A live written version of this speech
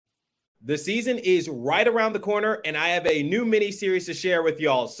The season is right around the corner, and I have a new mini series to share with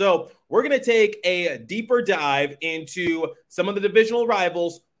y'all. So we're going to take a deeper dive into some of the divisional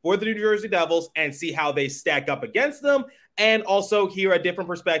rivals for the New Jersey Devils and see how they stack up against them, and also hear a different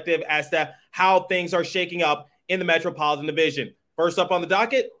perspective as to how things are shaking up in the Metropolitan Division. First up on the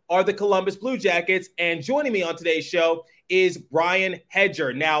docket are the Columbus Blue Jackets, and joining me on today's show is Brian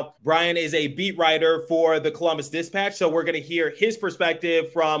Hedger. Now, Brian is a beat writer for the Columbus Dispatch, so we're going to hear his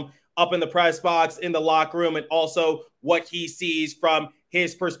perspective from up in the press box, in the locker room, and also what he sees from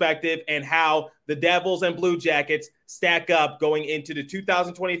his perspective and how the Devils and Blue Jackets stack up going into the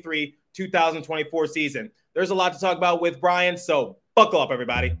 2023-2024 season. There's a lot to talk about with Brian, so buckle up,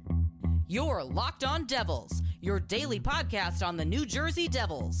 everybody. You're Locked On Devils, your daily podcast on the New Jersey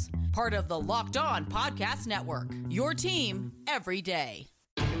Devils, part of the Locked On Podcast Network, your team every day.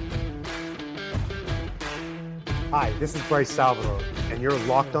 Hi, this is Bryce Salvador, and you're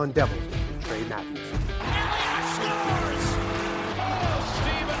Locked On Devils with Trey Matthews. Elliott scores! Oh,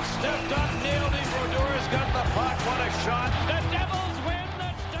 Stevens stepped up, nailed it. Brodor's got the puck. What a shot. The Devils win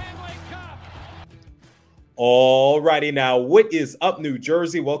the Stanley Cup. All righty, now, what is up, New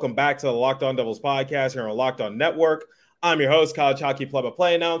Jersey? Welcome back to the Locked On Devils podcast here on Locked On Network. I'm your host, college hockey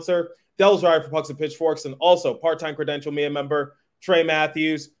play-by-play announcer, Devils writer for Pucks and Pitchforks, and also part-time credential media member, Trey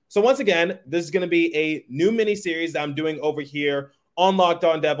Matthews. So once again, this is going to be a new mini-series that I'm doing over here on Locked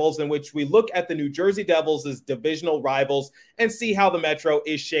On Devils, in which we look at the New Jersey Devils as divisional rivals and see how the Metro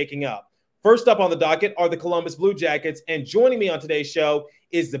is shaking up. First up on the docket are the Columbus Blue Jackets, and joining me on today's show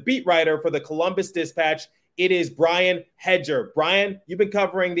is the beat writer for the Columbus Dispatch. It is Brian Hedger. Brian, you've been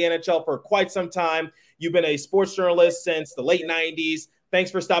covering the NHL for quite some time. You've been a sports journalist since the late 90s.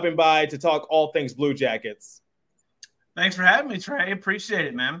 Thanks for stopping by to talk all things Blue Jackets. Thanks for having me, Trey. Appreciate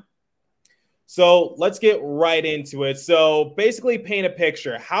it, man. So let's get right into it. So basically paint a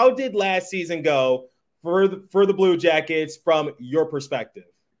picture. How did last season go for the Blue Jackets from your perspective?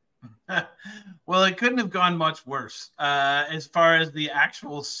 Well, it couldn't have gone much worse as far as the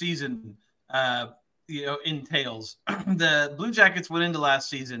actual season entails. The Blue Jackets went into last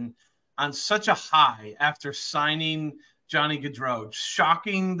season on such a high after signing Johnny Gaudreau,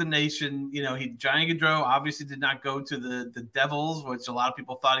 shocking the nation. Johnny Gaudreau obviously did not go to the Devils, which a lot of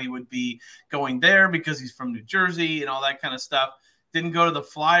people thought he would be going there because he's from New Jersey and all that kind of stuff. Didn't go to the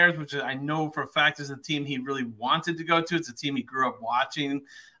Flyers, which I know for a fact is a team he really wanted to go to. It's a team he grew up watching.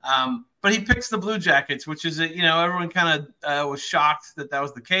 But he picks the Blue Jackets, which is, everyone kind of was shocked that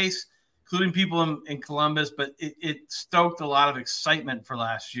was the case, including people in Columbus. But it stoked a lot of excitement for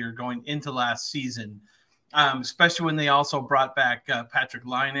last year going into last season. Especially when they also brought back Patrick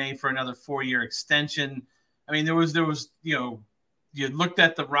Laine for another 4-year extension. I mean, there was, you looked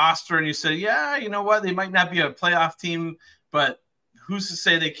at the roster and you said, yeah, you know what, they might not be a playoff team, but who's to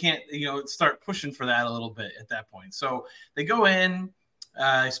say they can't, start pushing for that a little bit at that point. So they go in,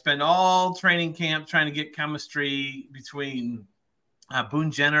 spend all training camp trying to get chemistry between Boone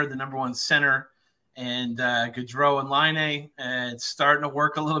Jenner, the number one center, and Gaudreau and Laine. And it's starting to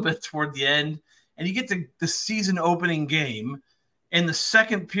work a little bit toward the end. And you get to the season opening game. In the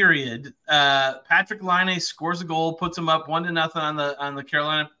second period, Patrick Laine scores a goal, puts them up 1-0 on the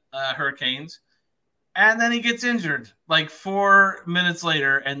Carolina Hurricanes. And then he gets injured like 4 minutes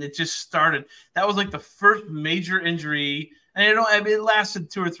later, and it just started. That was like the first major injury. And it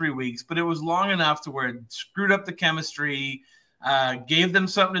lasted 2 or 3 weeks, but it was long enough to where it screwed up the chemistry, gave them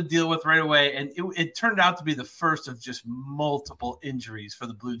something to deal with right away. And it turned out to be the first of just multiple injuries for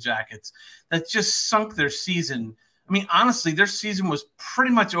the Blue Jackets that just sunk their season. I mean, honestly, their season was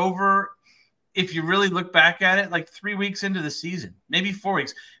pretty much over if you really look back at it, like 3 weeks into the season, maybe 4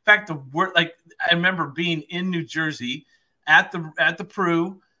 weeks. In fact, I remember being in New Jersey at the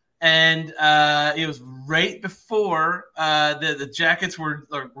Peru, and it was right before the Jackets were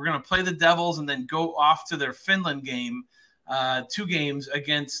going to play the Devils and then go off to their Finland game. 2 games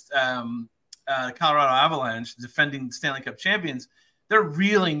against Colorado Avalanche, defending Stanley Cup champions. They're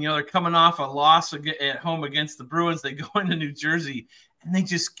reeling, they're coming off a loss at home against the Bruins. They go into New Jersey and they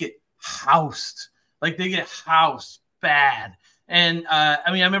just get housed. Like they get housed bad. And I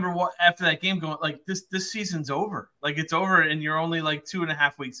remember after that game going like this season's over. Like it's over and you're only like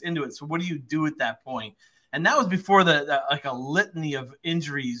 2.5 weeks into it. So what do you do at that point? And that was before the a litany of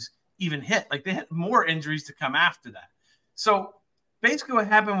injuries even hit. Like they had more injuries to come after that. So basically what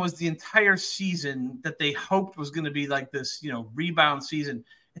happened was the entire season that they hoped was going to be like this, rebound season,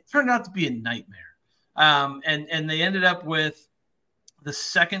 it turned out to be a nightmare. And they ended up with the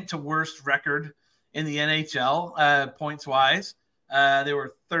second to worst record in the NHL points wise. They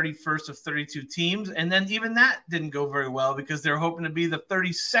were 31st of 32 teams. And then even that didn't go very well because they're hoping to be the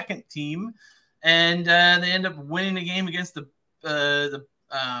 32nd team. And they end up winning a game against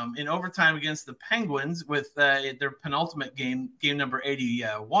in overtime against the Penguins with their penultimate game number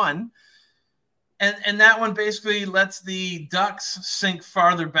 81. And that one basically lets the Ducks sink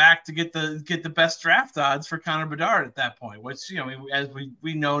farther back to get the best draft odds for Connor Bedard at that point, which, as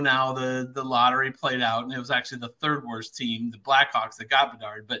we know now, the lottery played out, and it was actually the third worst team, the Blackhawks, that got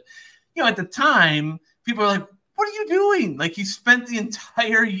Bedard. But, at the time, people are like, what are you doing? Like, you spent the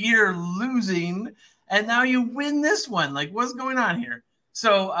entire year losing, and now you win this one. Like, what's going on here?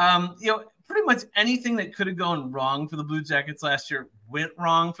 So, pretty much anything that could have gone wrong for the Blue Jackets last year went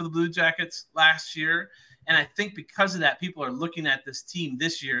wrong for the Blue Jackets last year. And I think because of that, people are looking at this team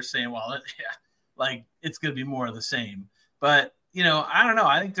this year saying, well, it's going to be more of the same. But, I don't know.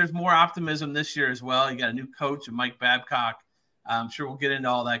 I think there's more optimism this year as well. You got a new coach, Mike Babcock. I'm sure we'll get into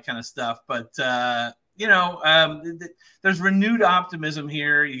all that kind of stuff. But, there's renewed optimism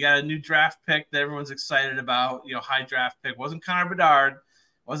here. You got a new draft pick that everyone's excited about, high draft pick. Wasn't Connor Bedard.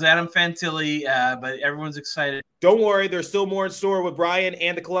 Was Adam Fantilli, but everyone's excited. Don't worry, there's still more in store with Brian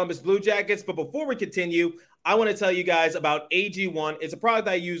and the Columbus Blue Jackets. But before we continue, I want to tell you guys about AG1. It's a product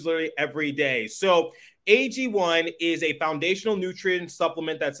I use literally every day. So AG1 is a foundational nutrient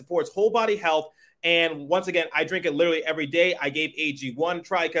supplement that supports whole body health. And once again, I drink it literally every day. I gave AG1 a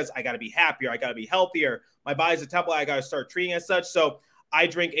try because I got to be happier. I got to be healthier. My body's a temple. I got to start treating it as such. So I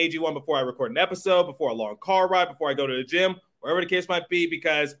drink AG1 before I record an episode, before a long car ride, before I go to the gym, wherever the case might be,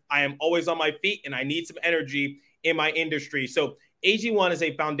 because I am always on my feet and I need some energy in my industry. So AG1 is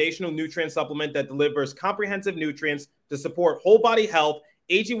a foundational nutrient supplement that delivers comprehensive nutrients to support whole body health.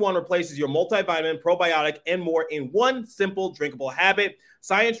 AG1 replaces your multivitamin, probiotic, and more in one simple drinkable habit.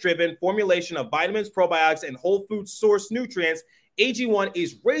 Science-driven formulation of vitamins, probiotics, and whole food source nutrients. AG1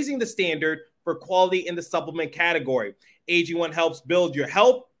 is raising the standard for quality in the supplement category. AG1 helps build your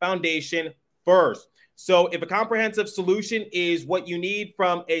health foundation first. So if a comprehensive solution is what you need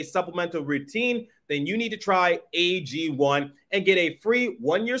from a supplemental routine, then you need to try AG1 and get a free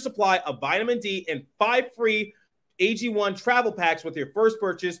 1-year supply of vitamin D and 5 free AG1 travel packs with your first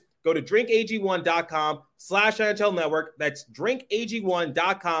purchase. Go to drinkag1.com/NHL Network. That's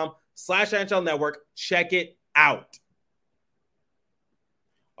drinkag1.com/NHL Network. Check it out.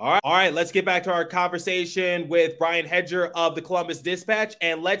 All right, let's get back to our conversation with Brian Hedger of the Columbus Dispatch,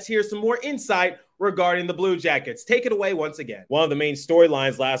 and let's hear some more insight regarding the Blue Jackets. Take it away once again. One of the main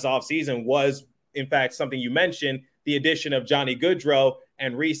storylines last offseason was, in fact, something you mentioned, the addition of Johnny Gaudreau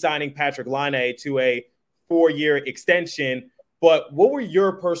and re-signing Patrik Laine to a 4-year extension. But what were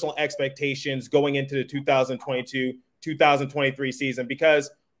your personal expectations going into the 2022-2023 season?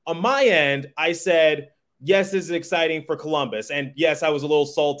 Because on my end, I said, yes, this is exciting for Columbus. And yes, I was a little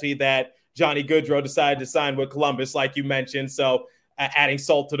salty that Johnny Gaudreau decided to sign with Columbus, like you mentioned. So adding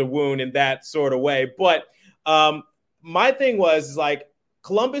salt to the wound in that sort of way. But my thing was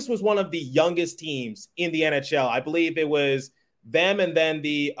Columbus was one of the youngest teams in the NHL. I believe it was them and then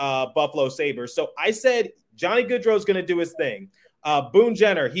the Buffalo Sabres. So I said, Johnny Gaudreau is going to do his thing. Boone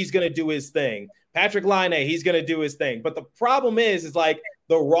Jenner, he's going to do his thing. Patrik Laine, he's going to do his thing. But the problem is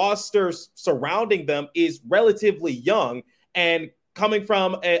the roster surrounding them is relatively young. And coming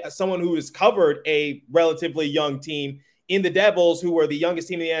from someone who has covered a relatively young team in the Devils, who were the youngest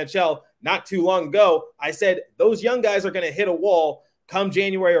team in the NHL not too long ago, I said those young guys are going to hit a wall come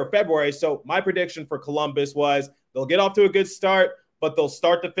January or February. So my prediction for Columbus was they'll get off to a good start, but they'll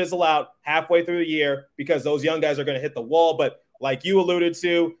start to fizzle out halfway through the year because those young guys are going to hit the wall. But like you alluded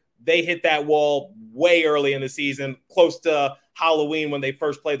to, they hit that wall way early in the season, close to Halloween when they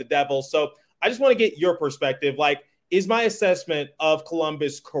first played the Devils. So I just want to get your perspective. Is my assessment of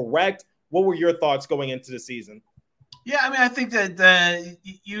Columbus correct? What were your thoughts going into the season? Yeah, I think that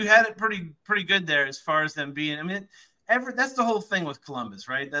you had it pretty good there as far as them being. That's the whole thing with Columbus,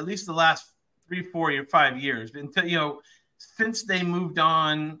 right? At least the last 3, 4, 5 years, until since they moved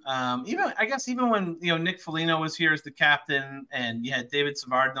on. Even when Nick Foligno was here as the captain, and you had David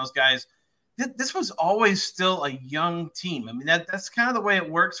Savard and those guys, this was always still a young team. That's kind of the way it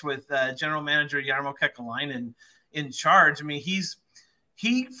works with general manager Jarmo Kekalainen in charge.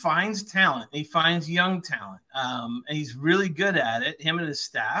 He finds talent. He finds young talent, and he's really good at it, him and his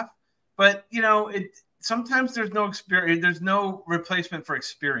staff. But, sometimes there's no experience. There's no replacement for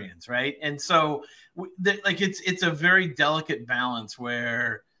experience, right? And so, it's a very delicate balance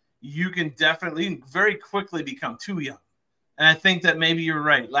where you can definitely very quickly become too young. And I think that maybe you're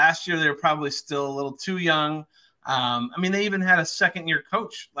right. Last year, they were probably still a little too young I mean, they even had a second-year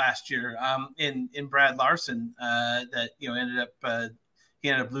coach last year in Brad Larson that ended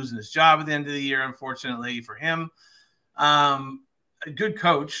up losing his job at the end of the year, unfortunately for him. A good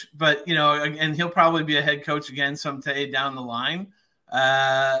coach, but and he'll probably be a head coach again someday down the line.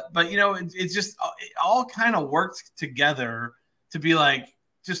 But it all kind of worked together to be like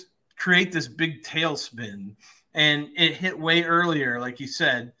just create this big tailspin, and it hit way earlier, like you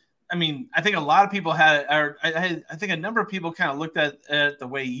said. I mean, I think a lot of people I think a number of people kind of looked at it the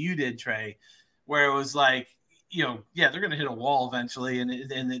way you did, Trey, where it was like, they're going to hit a wall eventually, and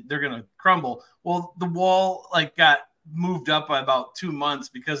they're going to crumble. Well, the wall got moved up by about 2 months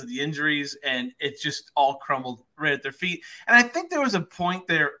because of the injuries, and it just all crumbled right at their feet. And I think there was a point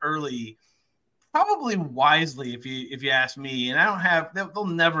there early, probably wisely, if you ask me, and they'll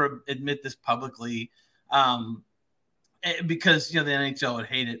never admit this publicly, because the NHL would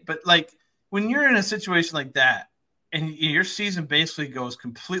hate it. But when you're in a situation like that, and your season basically goes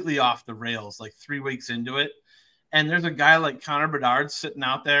completely off the rails 3 weeks into it, and there's a guy like Connor Bedard sitting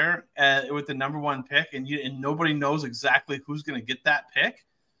out there with the number 1 pick, and nobody knows exactly who's going to get that pick.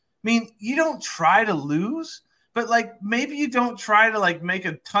 I mean, you don't try to lose, but maybe you don't try to make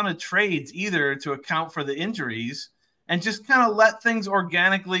a ton of trades either to account for the injuries, and just kind of let things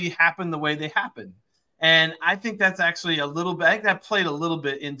organically happen the way they happen. And I think that's actually a little bit, I think that played a little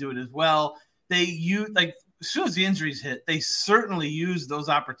bit into it as well. As soon as the injuries hit, they certainly used those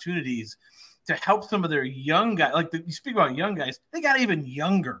opportunities to help some of their young guys. You speak about young guys, they got even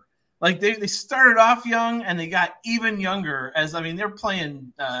younger. They started off young and they got even younger. They're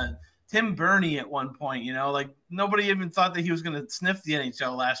playing Tim Burney at one point, nobody even thought that he was going to sniff the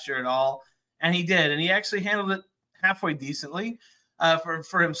NHL last year at all. And he did. And he actually handled it halfway decently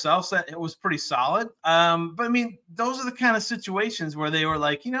for himself. So it was pretty solid. But I mean, those are the kind of situations where they were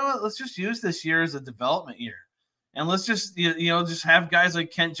like, you know what, let's just use this year as a development year. And let's just, just have guys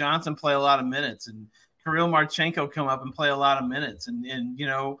like Kent Johnson play a lot of minutes, and Kirill Marchenko come up and play a lot of minutes. And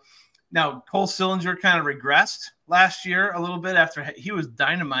now Cole Sillinger kind of regressed last year a little bit after he was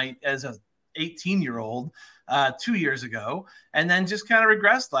dynamite as a 18-year-old 2 years ago, and then just kind of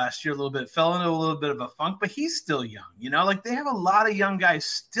regressed last year a little bit, fell into a little bit of a funk, but he's still young. They have a lot of young guys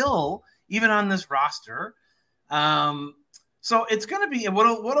still, even on this roster. So it's going to be,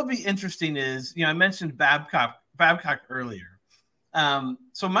 what'll be interesting is, I mentioned Babcock earlier.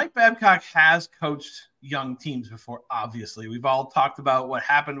 So Mike Babcock has coached young teams before, obviously. We've all talked about what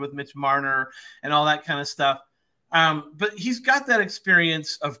happened with Mitch Marner and all that kind of stuff. But he's got that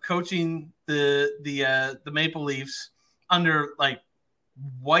experience of coaching the Maple Leafs under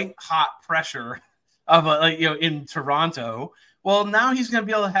white hot pressure of in Toronto. Well, now he's going to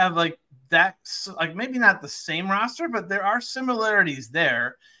be able to have that, maybe not the same roster, but there are similarities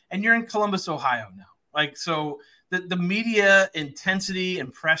there. And you're in Columbus, Ohio now. So the media intensity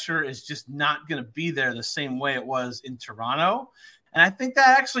and pressure is just not going to be there the same way it was in Toronto. And I think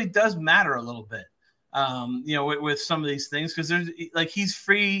that actually does matter a little bit, with some of these things, because there's he's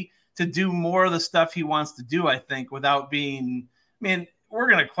free to do more of the stuff he wants to do, I think, without being, we're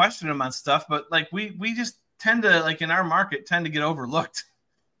going to question him on stuff, but we just tend to, in our market, tend to get overlooked.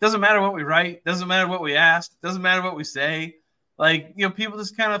 Doesn't matter what we write. Doesn't matter what we ask. Doesn't matter what we say. People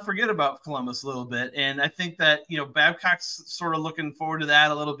just kind of forget about Columbus a little bit. And I think that, Babcock's sort of looking forward to that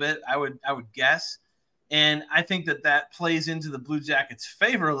a little bit, I would guess. And I think that plays into the Blue Jackets'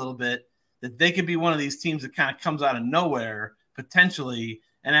 favor a little bit, that they could be one of these teams that kind of comes out of nowhere potentially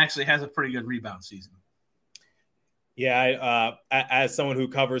and actually has a pretty good rebound season. Yeah, as someone who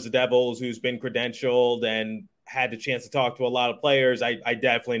covers the Devils, who's been credentialed and had the chance to talk to a lot of players, I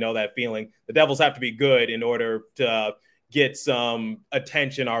definitely know that feeling. The Devils have to be good in order to get some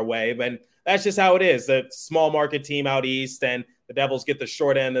attention our way. But that's just how it is. A small market team out east, and the Devils get the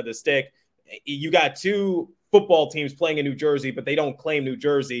short end of the stick. You got 2 football teams playing in New Jersey, but they don't claim New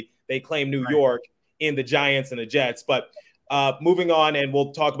Jersey. They claim New York in the Giants and the Jets. But moving on, and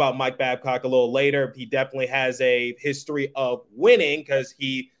we'll talk about Mike Babcock a little later. He definitely has a history of winning because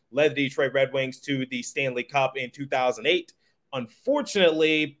he led the Detroit Red Wings to the Stanley Cup in 2008.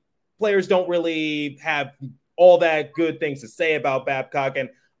 Unfortunately, players don't really have all that good things to say about Babcock, and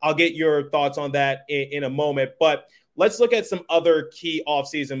I'll get your thoughts on that in a moment. But let's look at some other key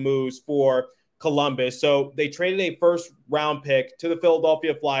offseason moves for Columbus. So they traded a first-round pick to the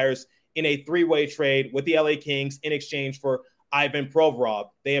Philadelphia Flyers in a 3-way trade with the LA Kings in exchange for Ivan Provorov.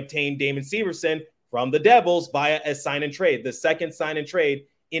 They obtained Damon Severson from the Devils via a sign-and-trade, the second sign-and-trade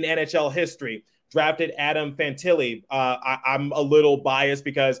in NHL history. Drafted Adam Fantilli. I'm a little biased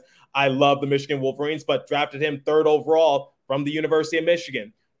because I love the Michigan Wolverines, but drafted him 3rd overall from the University of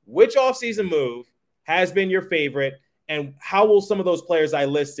Michigan. Which offseason move has been your favorite, and how will some of those players I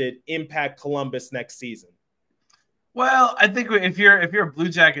listed impact Columbus next season? Well, I think if you're a Blue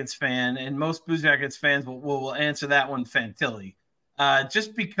Jackets fan, and most Blue Jackets fans will answer that one Fantilli,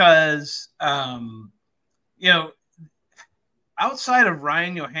 just because outside of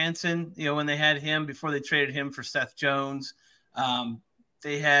Ryan Johansson, when they had him before they traded him for Seth Jones,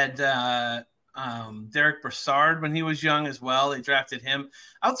 they had Derek Brassard when he was young as well. They drafted him.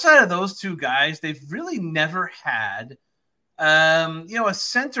 Outside of those two guys, they've really never had a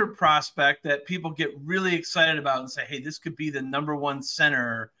center prospect that people get really excited about and say, hey, this could be the number one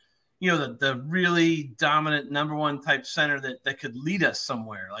center, the really dominant number one type center that could lead us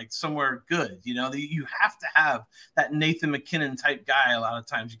somewhere good. You have to have that Nathan McKinnon type guy. A lot of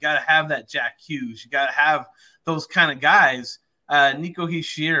times you got to have that Jack Hughes. You got to have those kind of guys. Nico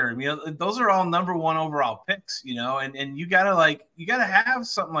Hischier, those are all number one overall picks, and you gotta have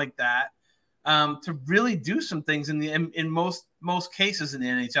something like that to really do some things in most cases in the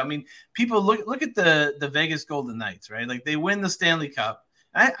NHL. I mean, people look at the Vegas Golden Knights, right? Like they win the Stanley Cup.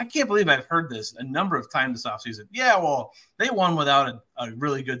 I can't believe I've heard this a number of times this offseason. Yeah, well, they won without a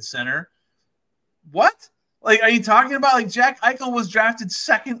really good center. What? Like, are you talking about like Jack Eichel was drafted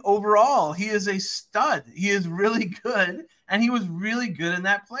second overall? He is a stud. He is really good, and he was really good in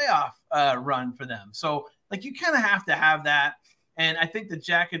that playoff run for them. So, like, you kind of have to have that. And I think the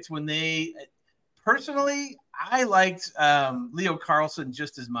Jackets, personally, I liked Leo Carlsson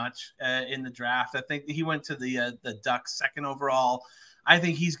just as much in the draft. I think he went to the Ducks second overall. I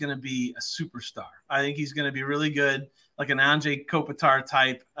think he's going to be a superstar. I think he's going to be really good, like an Andrei Kopitar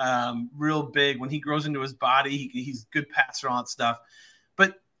type, real big. When he grows into his body, he's a good passer, all that stuff.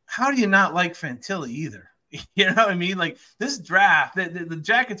 But how do you not like Fantilli either? You know what I mean? Like this draft, the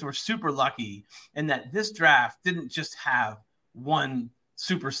Jackets were super lucky in that this draft didn't just have one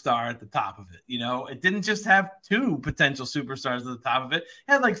superstar at the top of it. It didn't just have two potential superstars at the top of it.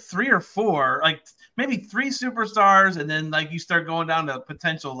 It had like three or four, like maybe three superstars. And then like you start going down to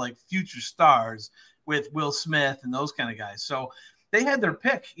potential like future stars with Will Smith and those kind of guys. So they had their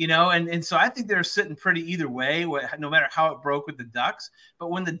pick, and so I think they're sitting pretty either way, no matter how it broke with the Ducks. But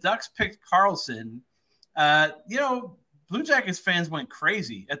when the Ducks picked Carlsson, Blue Jackets fans went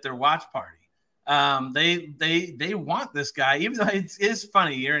crazy at their watch party. They want this guy, even though it is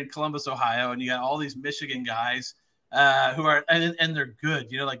funny. You're in Columbus, Ohio, and you got all these Michigan guys who are and they're good.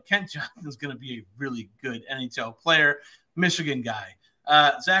 Like Kent Johnson's going to be a really good NHL player, Michigan guy.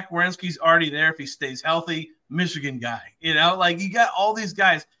 Zach Werenski's already there if he stays healthy, Michigan guy. Like you got all these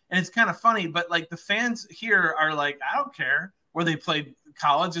guys, and it's kind of funny, but like the fans here are like, I don't care where they played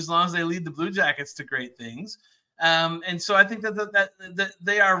college as long as they lead the Blue Jackets to great things. And so I think that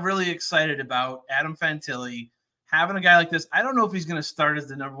they are really excited about Adam Fantilli having a guy like this. I don't know if he's going to start as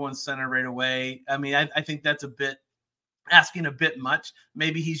the number one center right away. I mean, I think that's asking a bit much.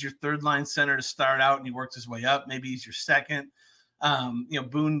 Maybe he's your third line center to start out and he works his way up. Maybe he's your second.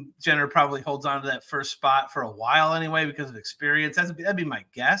 Boone Jenner probably holds on to that first spot for a while anyway because of experience. That'd be my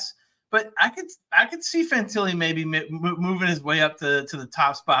guess. But I could see Fantilli maybe moving his way up to the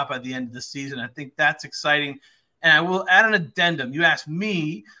top spot by the end of the season. I think that's exciting. And I will add an addendum. You asked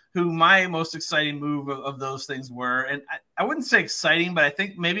me who my most exciting move of those things were. And I wouldn't say exciting, but I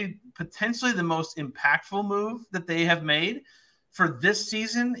think maybe potentially the most impactful move that they have made for this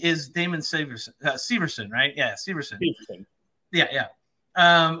season is Damon Severson, right? Yeah, Severson. Yeah.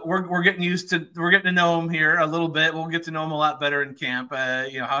 We're getting getting to know him here a little bit. We'll get to know him a lot better in camp.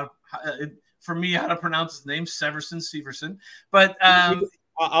 How to pronounce his name, Severson. But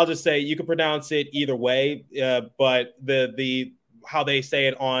I'll just say you can pronounce it either way, but the how they say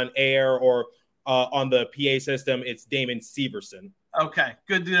it on air or on the PA system, it's Damon Severson. Okay,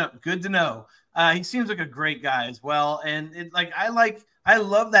 good to know. He seems like a great guy as well, and I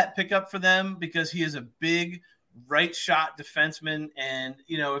love that pickup for them because he is a big right shot defenseman, and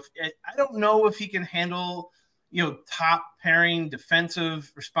I don't know if he can handle top pairing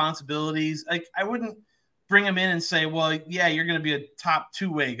defensive responsibilities. Like I wouldn't bring him in and say, well, yeah, you're going to be a top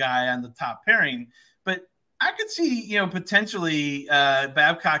two-way guy on the top pairing. But I could see, potentially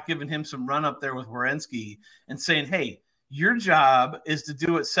Babcock giving him some run up there with Werenski and saying, hey, your job is to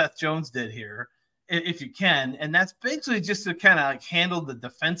do what Seth Jones did here, if you can. And that's basically just to kind of like handle the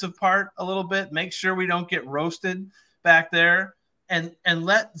defensive part a little bit, make sure we don't get roasted back there, and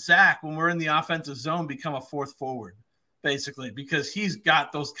let Zach, when we're in the offensive zone, become a fourth forward, basically, because he's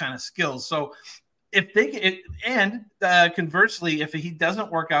got those kind of skills. So conversely, if he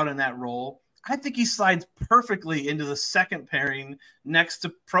doesn't work out in that role, I think he slides perfectly into the second pairing next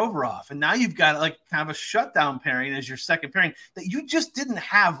to Provorov. And now you've got like kind of a shutdown pairing as your second pairing that you just didn't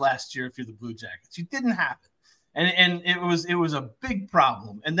have last year if you're the Blue Jackets. You didn't have it. And it was a big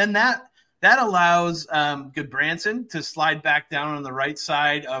problem. And then that allows Goodbranson to slide back down on the right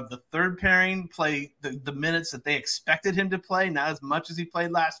side of the third pairing, play the minutes that they expected him to play, not as much as he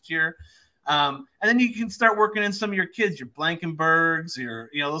played last year. And then you can start working in some of your kids, your Blankenbergs,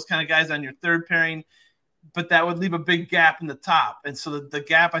 those kind of guys on your third pairing. But that would leave a big gap in the top. And so the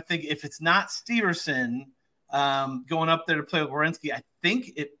gap, I think, if it's not Steverson going up there to play with Werenski, I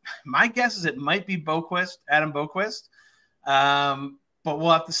think my guess is it might be Adam Boquist. But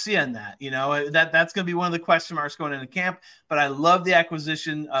we'll have to see on that. That's going to be one of the question marks going into camp. But I love the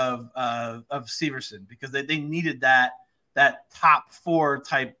acquisition of Steverson because they needed that top four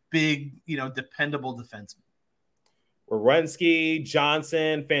type big, dependable defenseman. Werenski,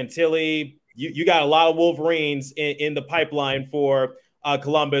 Johnson, Fantilli, you got a lot of Wolverines in the pipeline for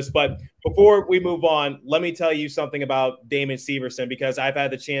Columbus. But before we move on, let me tell you something about Damon Severson, because I've had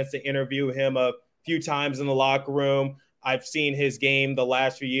the chance to interview him a few times in the locker room. I've seen his game the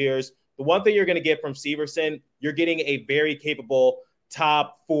last few years. The one thing you're going to get from Severson, you're getting a very capable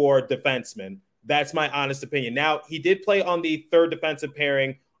top four defenseman. That's my honest opinion. Now, he did play on the third defensive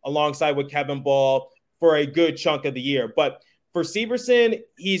pairing alongside with Kevin Ball for a good chunk of the year. But for Severson,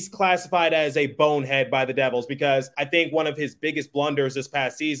 he's classified as a bonehead by the Devils, because I think one of his biggest blunders this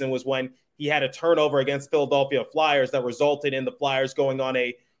past season was when he had a turnover against Philadelphia Flyers that resulted in the Flyers going on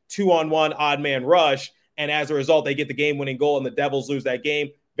a 2-on-1 odd man rush. And as a result, they get the game-winning goal, and the Devils lose that game.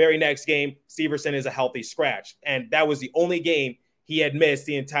 Very next game, Severson is a healthy scratch. And that was the only game he had missed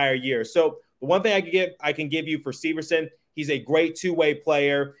the entire year. So the one thing I can give you for Severson, he's a great two-way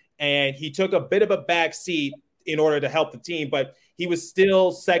player, and he took a bit of a back seat in order to help the team, but he was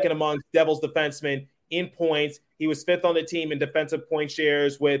still second amongst Devils defensemen in points. He was fifth on the team in defensive point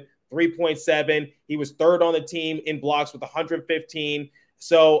shares with 3.7. He was third on the team in blocks with 115.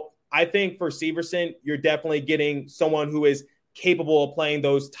 So I think for Severson, you're definitely getting someone who is capable of playing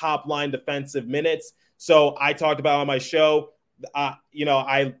those top line defensive minutes. So I talked about on my show, I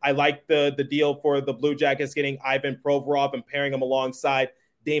like the deal for the Blue Jackets getting Ivan Provorov and pairing him alongside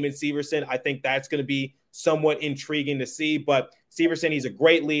Damon Severson. I think that's going to be somewhat intriguing to see. But Severson, he's a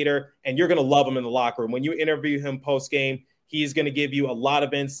great leader, and you're going to love him in the locker room. When you interview him post-game, he's going to give you a lot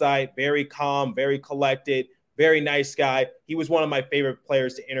of insight, very calm, very collected, very nice guy. He was one of my favorite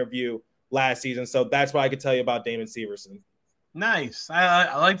players to interview last season. So that's what I could tell you about Damon Severson. Nice.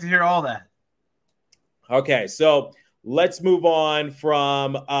 I like to hear all that. Okay, so let's move on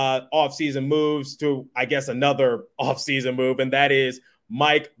from offseason moves to, I guess, another offseason move, and that is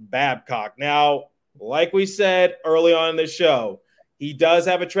Mike Babcock. Now, like we said early on in the show, he does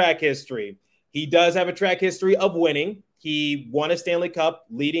have a track history. He does have a track history of winning. He won a Stanley Cup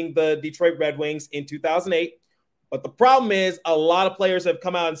leading the Detroit Red Wings in 2008. But the problem is a lot of players have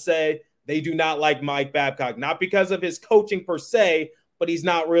come out and said they do not like Mike Babcock, not because of his coaching per se, but he's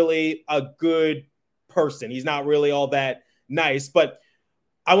not really a good person. He's not really all that nice. But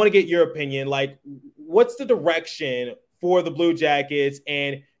I want to get your opinion. Like, what's the direction for the Blue Jackets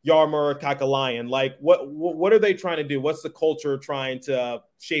and Jaromir Kakalainen? Like, what are they trying to do? What's the culture trying to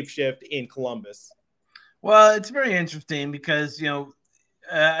shapeshift in Columbus? Well, it's very interesting because,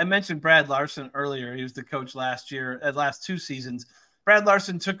 I mentioned Brad Larson earlier. He was the coach last two seasons. Brad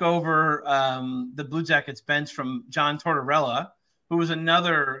Larson took over the Blue Jackets bench from John Tortorella, who was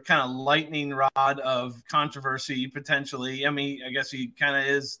another kind of lightning rod of controversy, potentially. I mean, I guess he kind of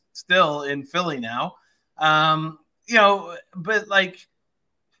is still in Philly now. But like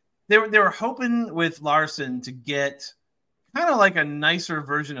they were hoping with Larson to get kind of like a nicer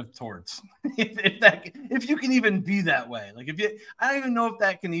version of Torts, if you can even be that way. Like I don't even know if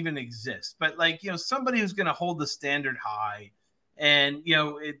that can even exist, but like, somebody who's going to hold the standard high, and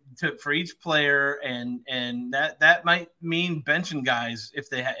for each player, and that might mean benching guys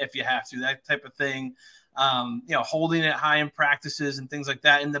if you have to, that type of thing. Holding it high in practices and things like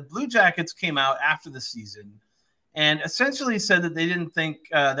that. And the Blue Jackets came out after the season and essentially said that they didn't think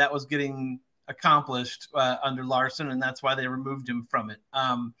that was getting accomplished under Larson, and that's why they removed him from it.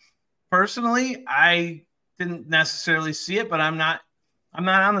 Personally, I didn't necessarily see it, but I'm not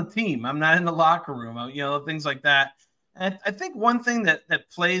on the team. I'm not in the locker room, things like that. And I think one thing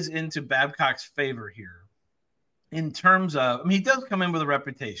that plays into Babcock's favor here in terms of, he does come in with a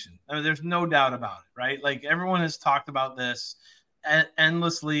reputation. I mean, there's no doubt about it, right? Like, everyone has talked about this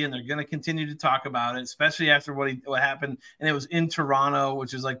endlessly, and they're going to continue to talk about it, especially after what happened. And it was in Toronto,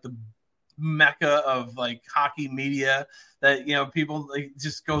 which is like the mecca of like hockey media that, people like,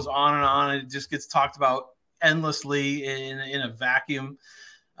 just goes on and on. And it just gets talked about endlessly in a vacuum.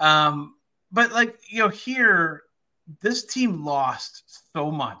 But like, here, this team lost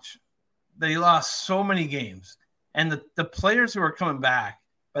so much. They lost so many games. And the players who are coming back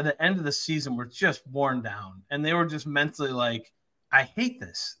by the end of the season were just worn down. And they were just mentally like, I hate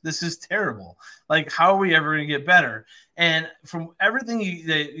this. This is terrible. Like, how are we ever going to get better? And from everything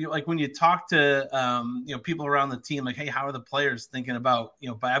you like, when you talk to, people around the team, like, hey, how are the players thinking about,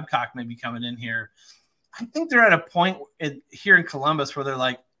 Babcock maybe coming in here? I think they're at a point here in Columbus where they're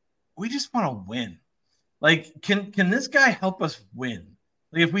like, we just want to win. Like, can this guy help us win?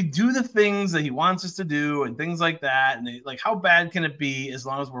 Like, if we do the things that he wants us to do and things like that, and like, how bad can it be as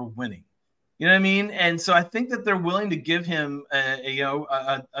long as we're winning? You know what I mean? And so I think that they're willing to give him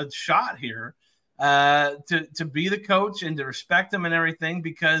a shot here to be the coach and to respect him and everything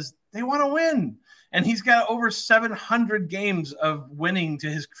because they want to win. And he's got over 700 games of winning to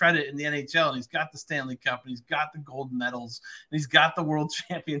his credit in the NHL. And he's got the Stanley Cup and he's got the gold medals and he's got the World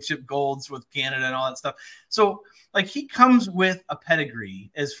Championship golds with Canada and all that stuff. So like he comes with a pedigree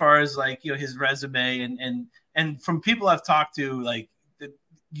as far as like, his resume and from people I've talked to, like,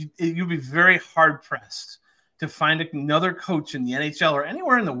 you'll be very hard pressed to find another coach in the NHL or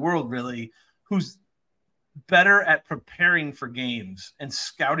anywhere in the world really who's better at preparing for games and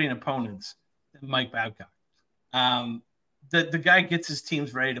scouting opponents than Mike Babcock. The guy gets his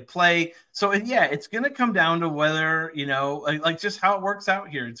teams ready to play. So yeah, it's going to come down to whether, like just how it works out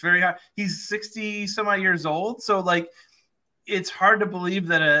here. It's very hard. He's 60 some odd years old. So like, it's hard to believe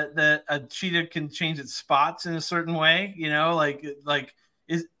that a cheetah can change its spots in a certain way,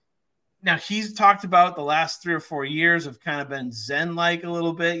 now he's talked about the last 3 or 4 years have kind of been Zen-like a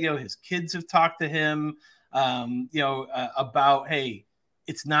little bit. His kids have talked to him, about, hey,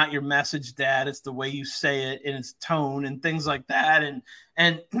 it's not your message, Dad. It's the way you say it and its tone and things like that.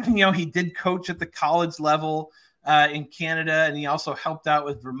 And he did coach at the college level in Canada, and he also helped out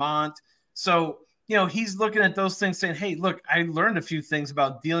with Vermont. So, he's looking at those things saying, hey, look, I learned a few things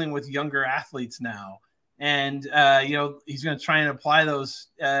about dealing with younger athletes now. And, he's going to try and apply those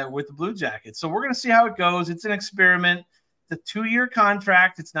with the Blue Jackets. So we're going to see how it goes. It's an experiment. It's a 2-year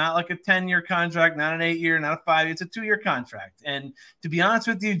contract. It's not like a 10-year contract, not an 8-year, not a 5. It's a 2-year contract. And to be honest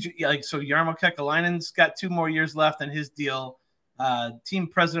with you, so Jarmo Kekalainen's got 2 more years left on his deal. Team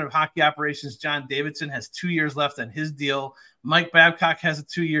president of hockey operations, John Davidson, has 2 years left on his deal. Mike Babcock has a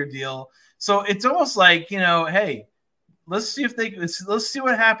 2-year deal. So it's almost like, hey, let's see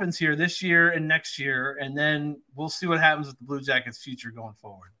what happens here this year and next year, and then we'll see what happens with the Blue Jackets' future going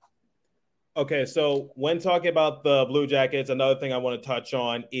forward. Okay, so when talking about the Blue Jackets, another thing I want to touch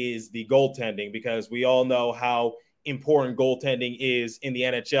on is the goaltending, because we all know how important goaltending is in the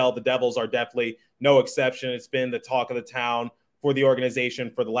NHL. The Devils are definitely no exception. It's been the talk of the town for the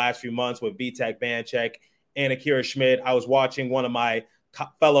organization for the last few months with Vitek Vanecek and Akira Schmidt. I was watching one of my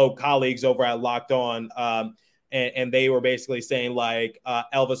fellow colleagues over at Locked On, and they were basically saying like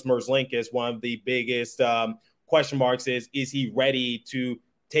Elvis Merzlikins, one of the biggest question marks is he ready to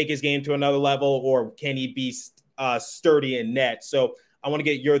take his game to another level, or can he be sturdy in net? So I want to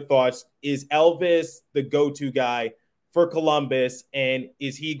get your thoughts. Is Elvis the go-to guy for Columbus, and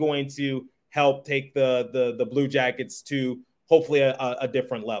is he going to help take the Blue Jackets to hopefully a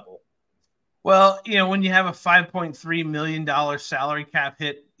different level? Well, when you have a $5.3 million salary cap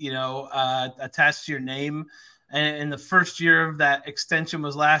hit, attached to your name, and the first year of that extension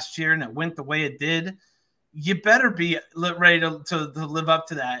was last year, and it went the way it did, you better be ready to live up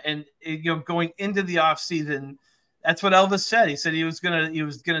to that. And going into the offseason, that's what Elvis said. He said he was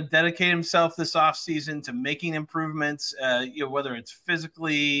gonna dedicate himself this offseason to making improvements. Whether it's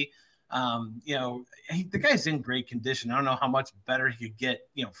physically, the guy's in great condition. I don't know how much better he could get,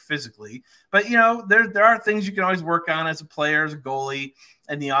 physically, but there are things you can always work on as a player, as a goalie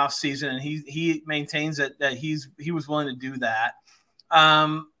in the offseason, and he maintains that he was willing to do that.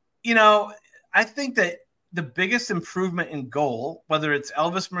 I think that the biggest improvement in goal, whether it's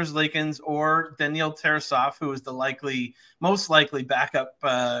Elvis Merzlikins or Daniil Tarasov, who is the most likely backup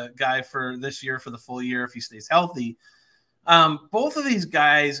guy for this year for the full year if he stays healthy, both of these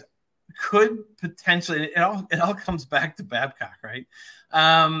guys could potentially, it all comes back to Babcock, right?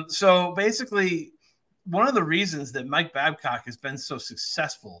 So basically, one of the reasons that Mike Babcock has been so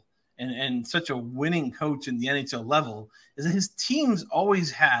successful and such a winning coach in the NHL level is that his teams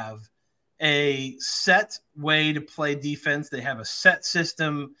always have a set way to play defense. They have a set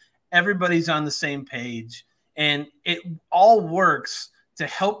system. Everybody's on the same page, and it all works to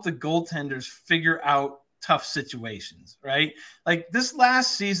help the goaltenders figure out tough situations, right? Like this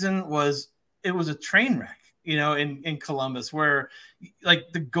last season was a train wreck, in Columbus, where like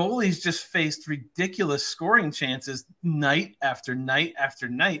the goalies just faced ridiculous scoring chances night after night after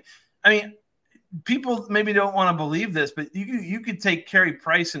night. I mean, people maybe don't want to believe this, but you could take Carey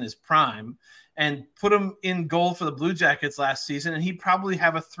Price in his prime and put him in goal for the Blue Jackets last season, and he'd probably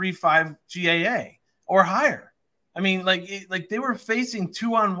have a 3.5 GAA or higher. I mean, like they were facing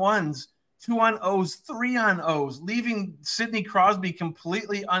 2-on-1s, 2-on-0s, 3-on-0s, leaving Sidney Crosby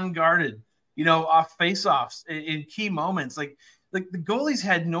completely unguarded, off faceoffs in key moments. Like the goalies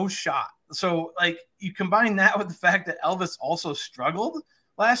had no shot. So like you combine that with the fact that Elvis also struggled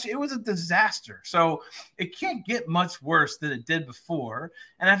last year, it was a disaster. So it can't get much worse than it did before.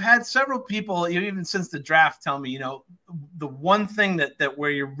 And I've had several people, even since the draft, tell me, the one thing that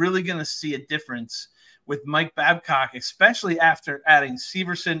where you're really going to see a difference with Mike Babcock, especially after adding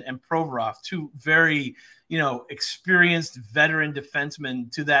Severson and Provorov, two very, experienced veteran defensemen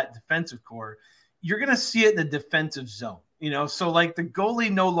to that defensive core, you're going to see it in the defensive zone. So like the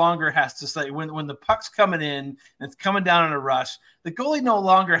goalie no longer has to say when the puck's coming in and it's coming down in a rush, the goalie no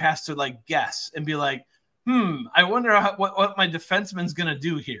longer has to like guess and be like, I wonder what my defenseman's going to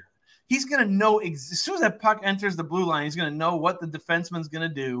do here. He's going to know as soon as that puck enters the blue line, he's going to know what the defenseman's going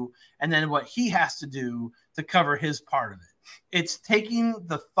to do and then what he has to do to cover his part of it. It's taking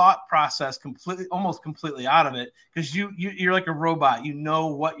the thought process almost completely out of it, because you're like a robot. You know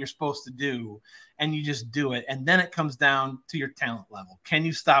what you're supposed to do, and you just do it. And then it comes down to your talent level. Can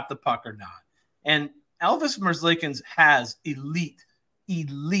you stop the puck or not? And Elvis Merzlikins has elite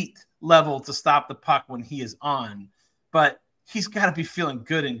level to stop the puck when he is on, but he's got to be feeling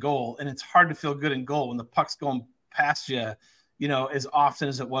good in goal. And it's hard to feel good in goal when the puck's going past you, as often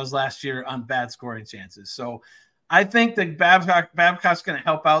as it was last year on bad scoring chances. So I think that Babcock's going to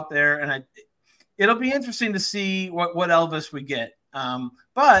help out there, and it'll be interesting to see what Elvis we get.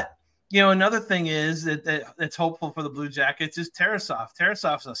 But another thing is that's hopeful for the Blue Jackets is Tarasov.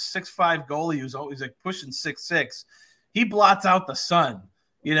 Tarasov's a 6'5" goalie who's always like pushing 6'6". He blots out the sun,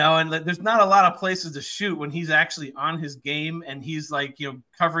 and there's not a lot of places to shoot when he's actually on his game and he's like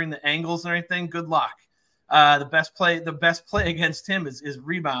covering the angles and everything. Good luck. The best play against him is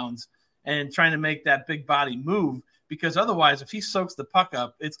rebounds and trying to make that big body move, because otherwise, if he soaks the puck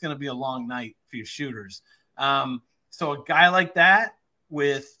up, it's going to be a long night for your shooters. So a guy like that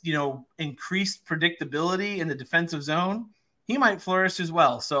with, increased predictability in the defensive zone, he might flourish as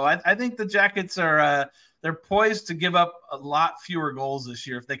well. So I think the Jackets are they're poised to give up a lot fewer goals this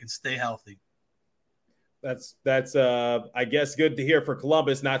year if they can stay healthy. That's I guess good to hear for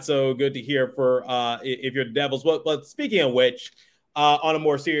Columbus, not so good to hear for if you're the Devils. But speaking of which, on a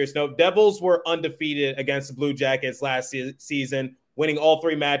more serious note, Devils were undefeated against the Blue Jackets last season, winning all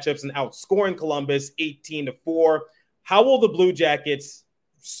 3 matchups and outscoring Columbus 18-4. How will the Blue Jackets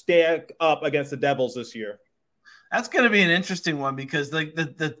stack up against the Devils this year? That's going to be an interesting one, because like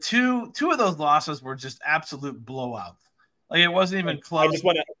the two of those losses were just absolute blowouts. Like it wasn't even close.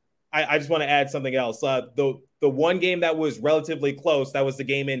 I just want to add something else. The one game that was relatively close, that was the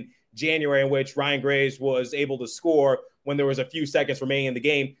game in January in which Ryan Graves was able to score when there was a few seconds remaining in the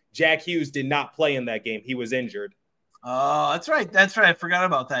game. Jack Hughes did not play in that game. He was injured. Oh, that's right. I forgot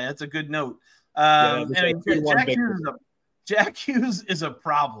about that. That's a good note. Jack Hughes is a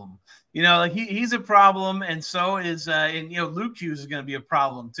problem. He's a problem, and so is Luke Hughes is going to be a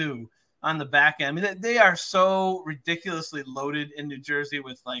problem too on the back end. I mean, they are so ridiculously loaded in New Jersey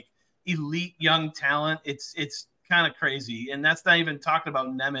with like elite young talent. It's kind of crazy, and that's not even talking about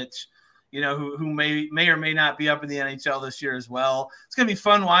Nemec, who may or may not be up in the NHL this year as well. It's going to be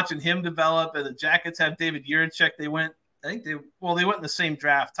fun watching him develop. And the Jackets have David Jiricek. They went in the same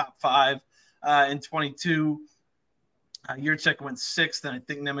draft, top 5 in 22. Jiricek went 6th, and I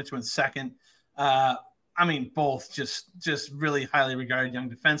think Nemec went 2nd. Both just really highly regarded young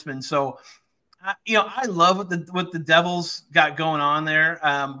defensemen. So, I love what the Devils got going on there.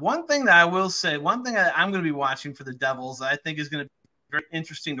 One thing that I will say, one thing that I'm going to be watching for the Devils that I think is going to be very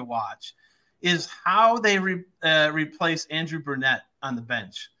interesting to watch is how they replace Andrew Burnett on the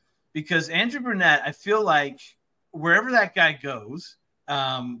bench. Because Andrew Burnett, I feel like wherever that guy goes,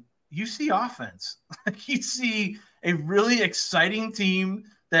 you see offense. You see a really exciting team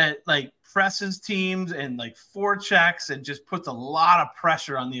that like presses teams and like forechecks and just puts a lot of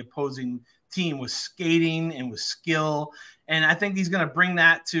pressure on the opposing team with skating and with skill. And I think he's going to bring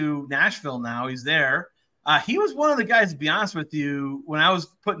that to Nashville now. He's there. He was one of the guys, to be honest with you, when I was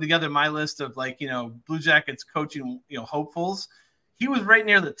putting together my list of Blue Jackets coaching, hopefuls, he was right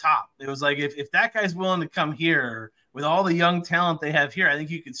near the top. It was like, if that guy's willing to come here, with all the young talent they have here, I think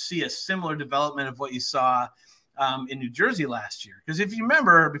you could see a similar development of what you saw in New Jersey last year. Because if you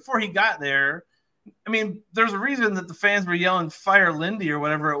remember, before he got there, I mean, there's a reason that the fans were yelling "Fire Lindy" or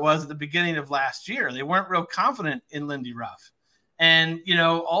whatever it was at the beginning of last year. They weren't real confident in Lindy Ruff. And,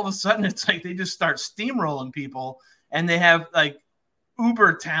 all of a sudden it's like they just start steamrolling people, and they have like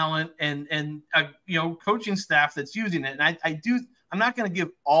uber talent and coaching staff that's using it. And I'm not going to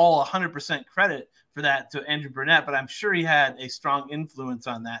give all 100% credit for that to Andrew Burnett, but I'm sure he had a strong influence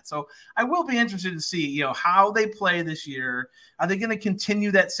on that. So I will be interested to see, how they play this year. Are they going to continue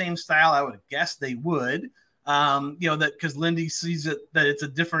that same style? I would guess they would, that because Lindy sees it, that it's a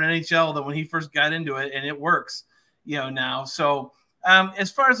different NHL than when he first got into it, and it works, now. So as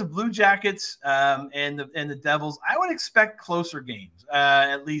far as the Blue Jackets and the Devils, I would expect closer games,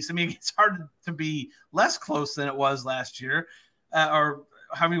 at least. I mean, it's hard to be less close than it was last year, or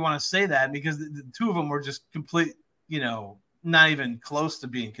however you want to say that, because the two of them were just complete, not even close to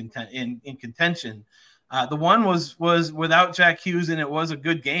being in contention. The one was without Jack Hughes, and it was a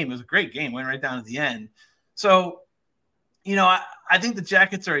good game. It was a great game, went right down to the end. So, I think the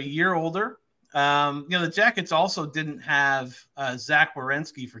Jackets are a year older. The Jackets also didn't have Zach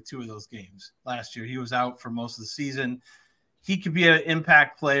Werenski for two of those games last year. He was out for most of the season. He could be an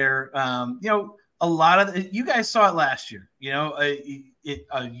impact player. A lot of you guys saw it last year.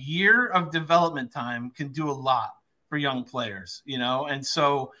 A year of development time can do a lot for young players. And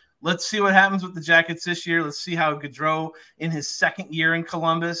so let's see what happens with the Jackets this year. Let's see how Gaudreau in his second year in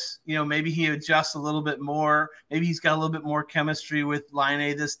Columbus. Maybe he adjusts a little bit more. Maybe he's got a little bit more chemistry with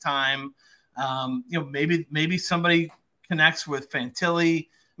Laine this time. Maybe somebody connects with Fantilli.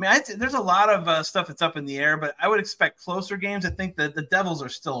 I mean, there's a lot of stuff that's up in the air, but I would expect closer games. I think that the Devils are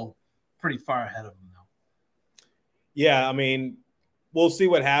still pretty far ahead of them, though. Yeah, I mean, we'll see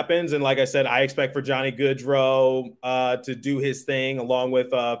what happens. And like I said, I expect for Johnny Gaudreau to do his thing along with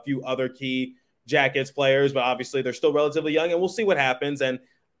a few other key Jackets players, but obviously they're still relatively young, and we'll see what happens. And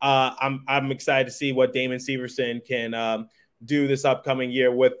I'm excited to see what Damon Severson can do this upcoming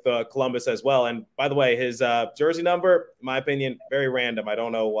year with Columbus as well. And by the way, his jersey number, in my opinion, very random. I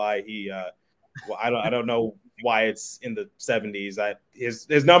don't know why I don't know why it's in the 70s.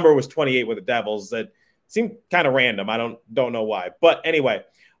 His number was 28 with the Devils. That seemed kind of random. I don't know why. But anyway,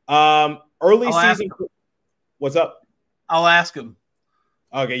 early season. What's up? I'll ask him.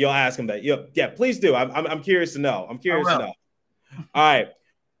 Okay, you'll ask him that. Yeah, please do. I'm curious to know. I'm curious to know. All right.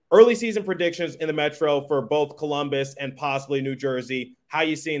 Early season predictions in the Metro for both Columbus and possibly New Jersey. How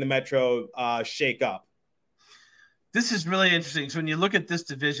you seeing the Metro shake up? This is really interesting. So when you look at this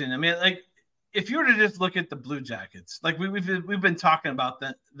division, I mean, like, if you were to just look at the Blue Jackets, like we've been talking about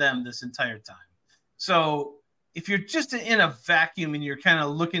them this entire time. So if you're just in a vacuum and you're kind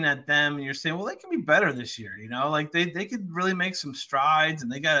of looking at them and you're saying, well, they can be better this year, like they could really make some strides, and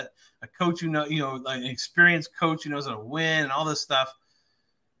they got a coach like an experienced coach who knows how to win and all this stuff.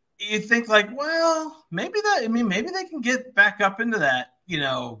 You think like, well, maybe they can get back up into that,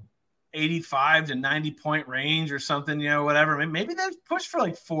 85 to 90 point range or something, whatever. Maybe they've pushed for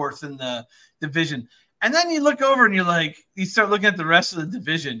like fourth in the division. And then you look over and you start looking at the rest of the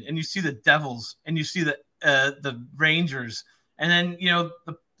division, and you see the Devils and you see the Rangers, and then,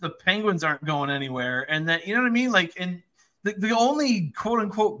 the Penguins aren't going anywhere. And then, you know what I mean? Like, and the only quote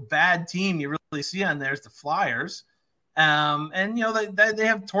unquote bad team you really see on there is the Flyers. And they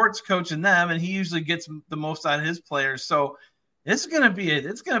have Torts coaching them, and he usually gets the most out of his players. So it's going to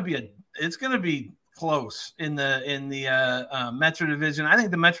be close in the Metro division. I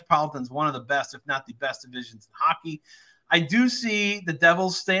think the Metropolitan is one of the best, if not the best, divisions in hockey. I do see the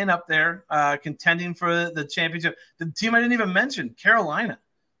Devils staying up there, contending for the championship. The team I didn't even mention, Carolina.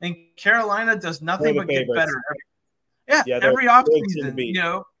 And Carolina does nothing but get better. Every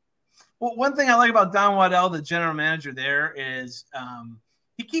offseason, Well, one thing I like about Don Waddell, the general manager there, is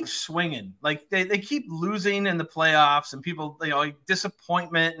he keeps swinging. Like they keep losing in the playoffs, and people,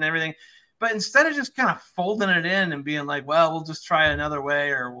 disappointment and everything. But instead of just kind of folding it in and being like, well, we'll just try another way,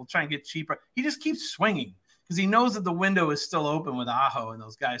 or we'll try and get cheaper, he just keeps swinging because he knows that the window is still open with Aho and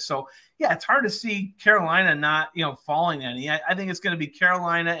those guys. So, yeah, it's hard to see Carolina not, falling any. I think it's going to be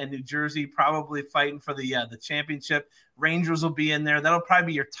Carolina and New Jersey probably fighting for the championship. Rangers will be in there. That'll probably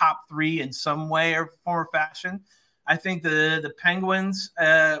be your top three in some way or form or fashion. I think the Penguins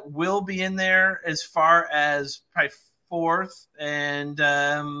will be in there as far as probably fourth. And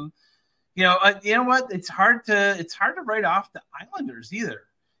you know what? It's hard to write off the Islanders either,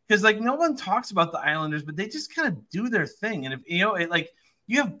 because no one talks about the Islanders, but they just kind of do their thing. And if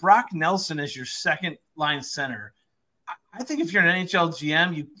you have Brock Nelson as your second line center, I think if you're an NHL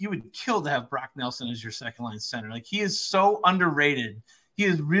GM, you would kill to have Brock Nelson as your second line center. Like, he is so underrated. He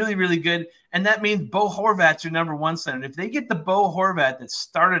is really, really good. And that means Bo Horvat's your number one center. If they get the Bo Horvat that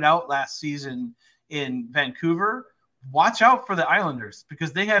started out last season in Vancouver, watch out for the Islanders,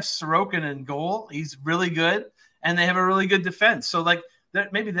 because they have Sorokin in goal. He's really good. And they have a really good defense. So, like,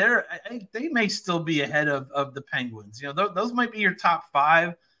 maybe they may still be ahead of the Penguins. You know, those might be your top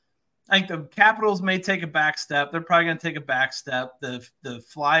five. I think the Capitals may take a back step. They're probably going to take a back step. The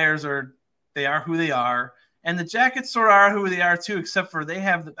Flyers are who they are, and the Jackets sort of are who they are too. Except for I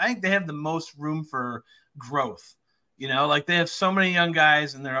think they have the most room for growth. You know, like, they have so many young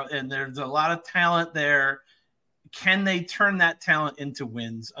guys, and there's a lot of talent there. Can they turn that talent into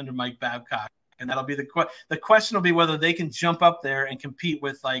wins under Mike Babcock? And that'll be the question will be whether they can jump up there and compete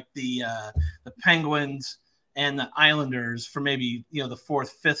with, like, the Penguins and the Islanders for maybe, you know, the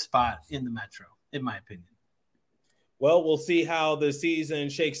fourth, fifth spot in the Metro, in my opinion. Well, we'll see how the season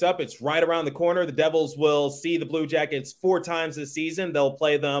shakes up. It's right around the corner. The Devils will see the Blue Jackets 4 times this season. They'll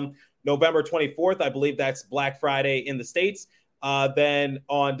play them November 24th. I believe that's Black Friday in the States. Then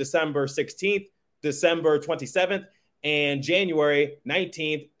on December 16th, December 27th, and January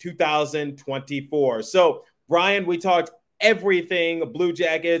 19th, 2024. So, Brian, we talked everything Blue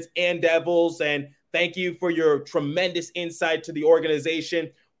Jackets and Devils, and thank you for your tremendous insight to the organization.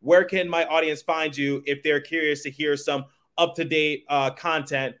 Where can my audience find you if they're curious to hear some up-to-date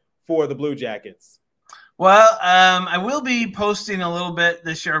content for the Blue Jackets? Well, I will be posting a little bit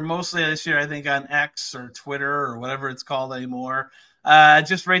this year, mostly this year, I think, on X or Twitter or whatever it's called anymore.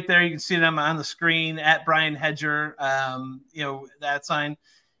 Just right there, you can see them on the screen at Brian Hedger, you know, that sign.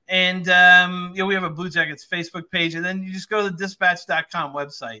 And, you know, we have a Blue Jackets Facebook page, and then you just go to the dispatch.com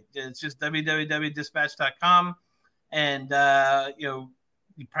website. It's just www.dispatch.com. And, you know,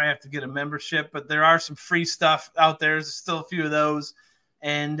 you probably have to get a membership, but there are some free stuff out there. There's still a few of those.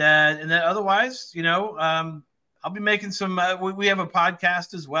 And then otherwise, you know, I'll be making some, we have a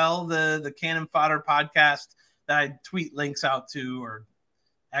podcast as well, the Cannon Fodder podcast that I tweet links out to, or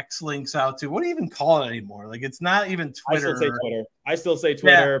X links out to. What do you even call it anymore? Like, it's not even Twitter. I still say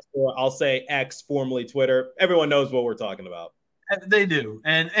Twitter. Yeah. Or I'll say X, formerly Twitter. Everyone knows what we're talking about. They do.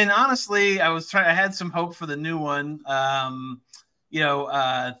 And honestly, I had some hope for the new one. You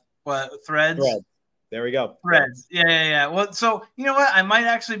know, Threads. There we go. Threads. Yeah. Well, so you know what? I might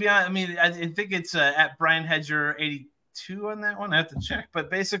actually be on. I mean, I think it's at Brian Hedger 82 on that one. I have to check. But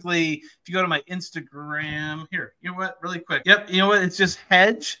basically, if you go to my Instagram here, you know what? Really quick. Yep. You know what? It's just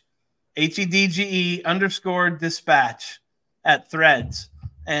Hedge, HEDGE _dispatch at Threads.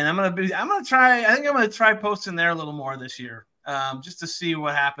 And I'm gonna try posting there a little more this year, just to see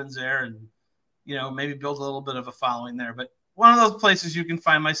what happens there, and you know, maybe build a little bit of a following there. But one of those places you can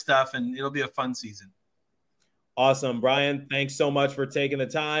find my stuff, and it'll be a fun season. Awesome, Brian. Thanks so much for taking the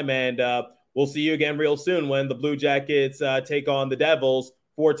time, and we'll see you again real soon when the Blue Jackets take on the Devils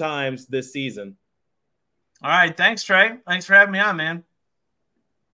 4 times this season. All right. Thanks, Trey. Thanks for having me on, man.